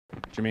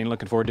Jermain,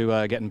 looking forward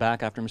to getting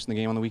back after missing the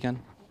game on the weekend?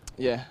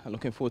 Yeah, I'm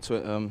looking forward to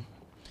it. I think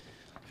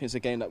it's a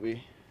game that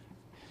we've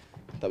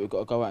got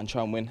to go out and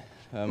try and win.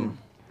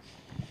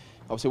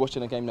 Obviously,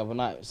 watching the game the other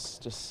night,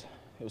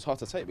 it was hard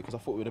to take because I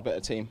thought we were a better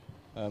team.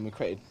 We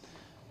created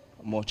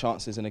more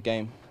chances in the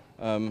game.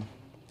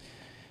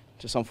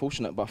 Just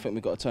unfortunate, but I think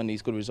we've got to turn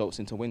these good results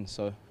into wins.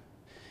 So,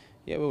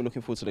 yeah, we're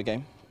looking forward to the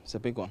game. It's a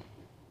big one.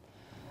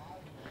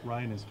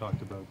 Ryan has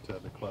talked about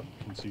the club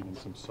conceding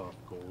some soft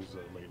goals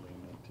lately, and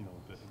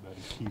that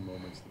in key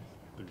moments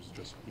there's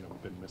just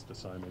been missed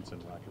assignments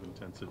and lack of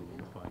intensity in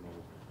the final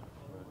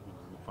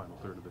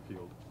third of the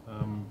field.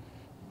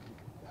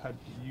 Had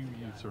you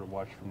sort of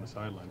watched from the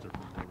sidelines or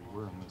from where we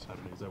were on this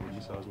Saturday? Is that what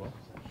you saw as well?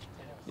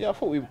 Yeah, I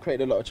thought we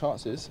created a lot of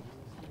chances.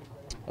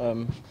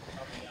 And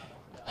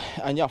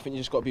yeah, I think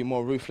you just got to be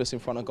more ruthless in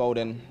front of goal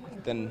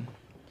than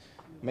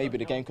maybe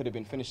the game could have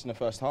been finished in the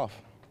first half.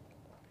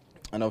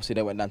 And obviously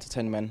they went down to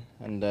 10 men,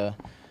 and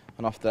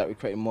after that we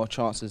created more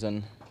chances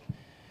and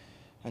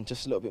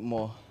just a little bit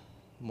more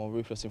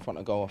ruthless in front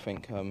of goal. I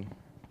think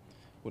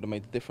would have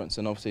made the difference.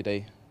 And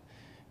obviously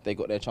they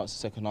got their chance the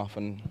second half,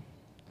 and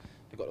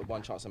they got the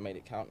one chance and made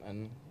it count,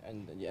 and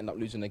you end up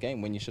losing the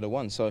game when you should have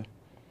won. So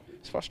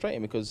it's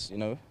frustrating because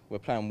we're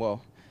playing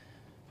well,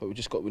 but we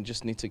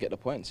just need to get the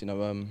points.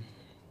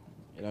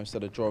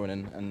 Instead of drawing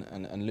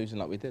and losing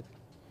like we did.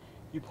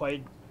 You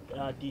played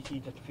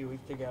DC just a few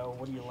weeks ago.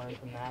 What do you learn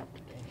from that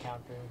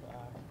encounter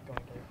going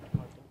to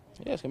Market?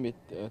 Yeah, it's going to be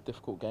a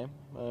difficult game.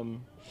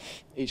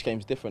 Each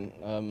game's different.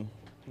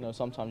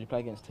 Sometimes you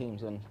play against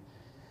teams, and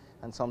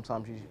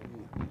sometimes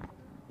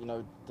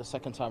the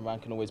second time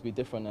round can always be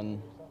different,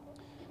 and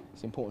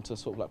it's important to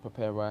sort of like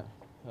prepare right,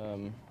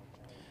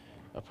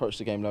 approach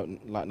the game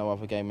like no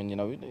other game, and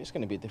it's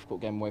going to be a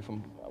difficult game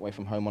away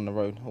from home on the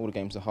road. All the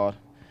games are hard.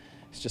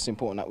 It's just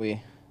important that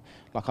we,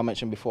 like I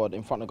mentioned before,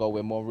 in front of goal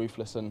we're more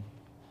ruthless and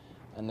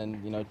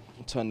then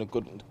turn the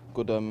good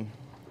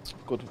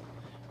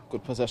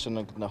possession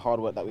and the hard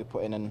work that we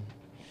put in and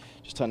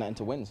just turn that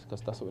into wins,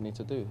 because that's what we need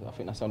to do. I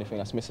think that's the only thing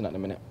that's missing at the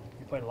minute.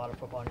 You played a lot of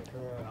football in your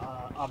career.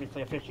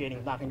 Obviously, officiating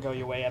is not going to go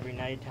your way every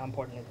night. How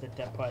important is it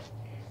to put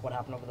what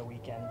happened over the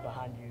weekend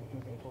behind you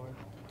moving forward?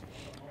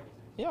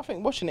 Yeah, I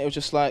think watching it was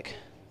just like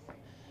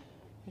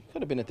it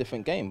could have been a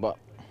different game, but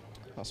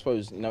I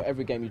suppose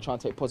every game you try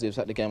and take positives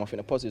out of the game. I think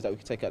the positives that we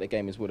can take out of the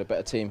game is we're a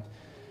better team,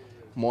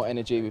 more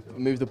energy, we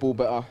move the ball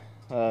better,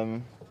 yeah,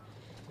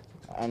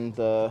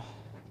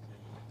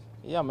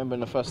 I remember in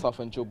the first half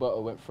when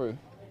Gilberto went through,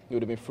 he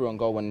would have been through on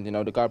goal when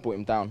the guy brought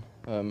him down,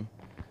 and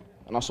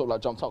I sort of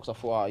like jumped up because I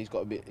thought, he's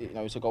got a bit,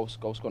 it's a goal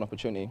scoring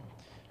opportunity.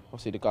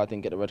 Obviously the guy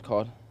didn't get the red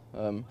card,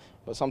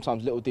 but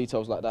sometimes little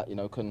details like that,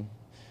 can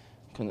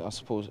I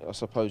suppose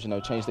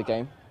change the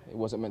game. It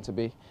wasn't meant to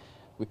be.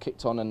 We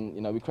kicked on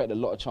and we created a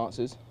lot of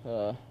chances,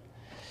 but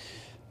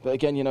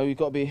again you've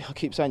got to be. I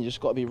keep saying you just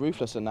got to be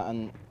ruthless in that,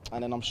 and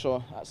then I'm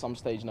sure at some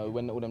stage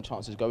when all them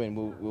chances go in,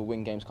 we'll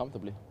win games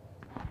comfortably.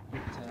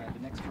 With the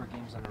next 4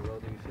 games on the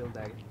road, do you feel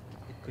that it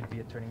could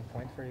be a turning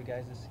point for you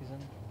guys this season?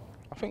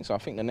 I think so. I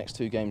think the next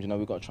 2 games,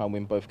 we've got to try and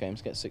win both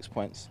games, get 6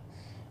 points,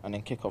 and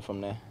then kick off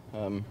from there.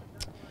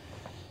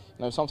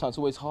 Sometimes it's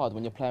always hard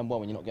when you're playing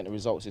well when you're not getting the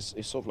results.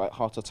 It's sort of like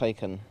hard to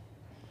take, and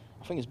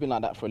I think it's been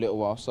like that for a little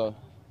while. So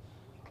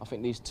I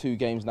think these 2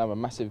 games now are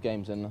massive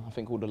games, and I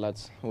think all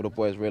the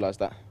boys realise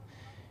that.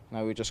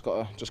 We just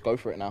got to go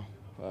for it now.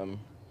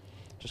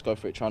 Just go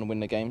for it, try and win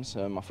the games.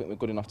 I think we're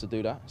good enough to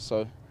do that.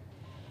 So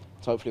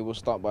hopefully we'll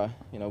start by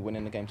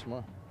winning the game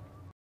tomorrow.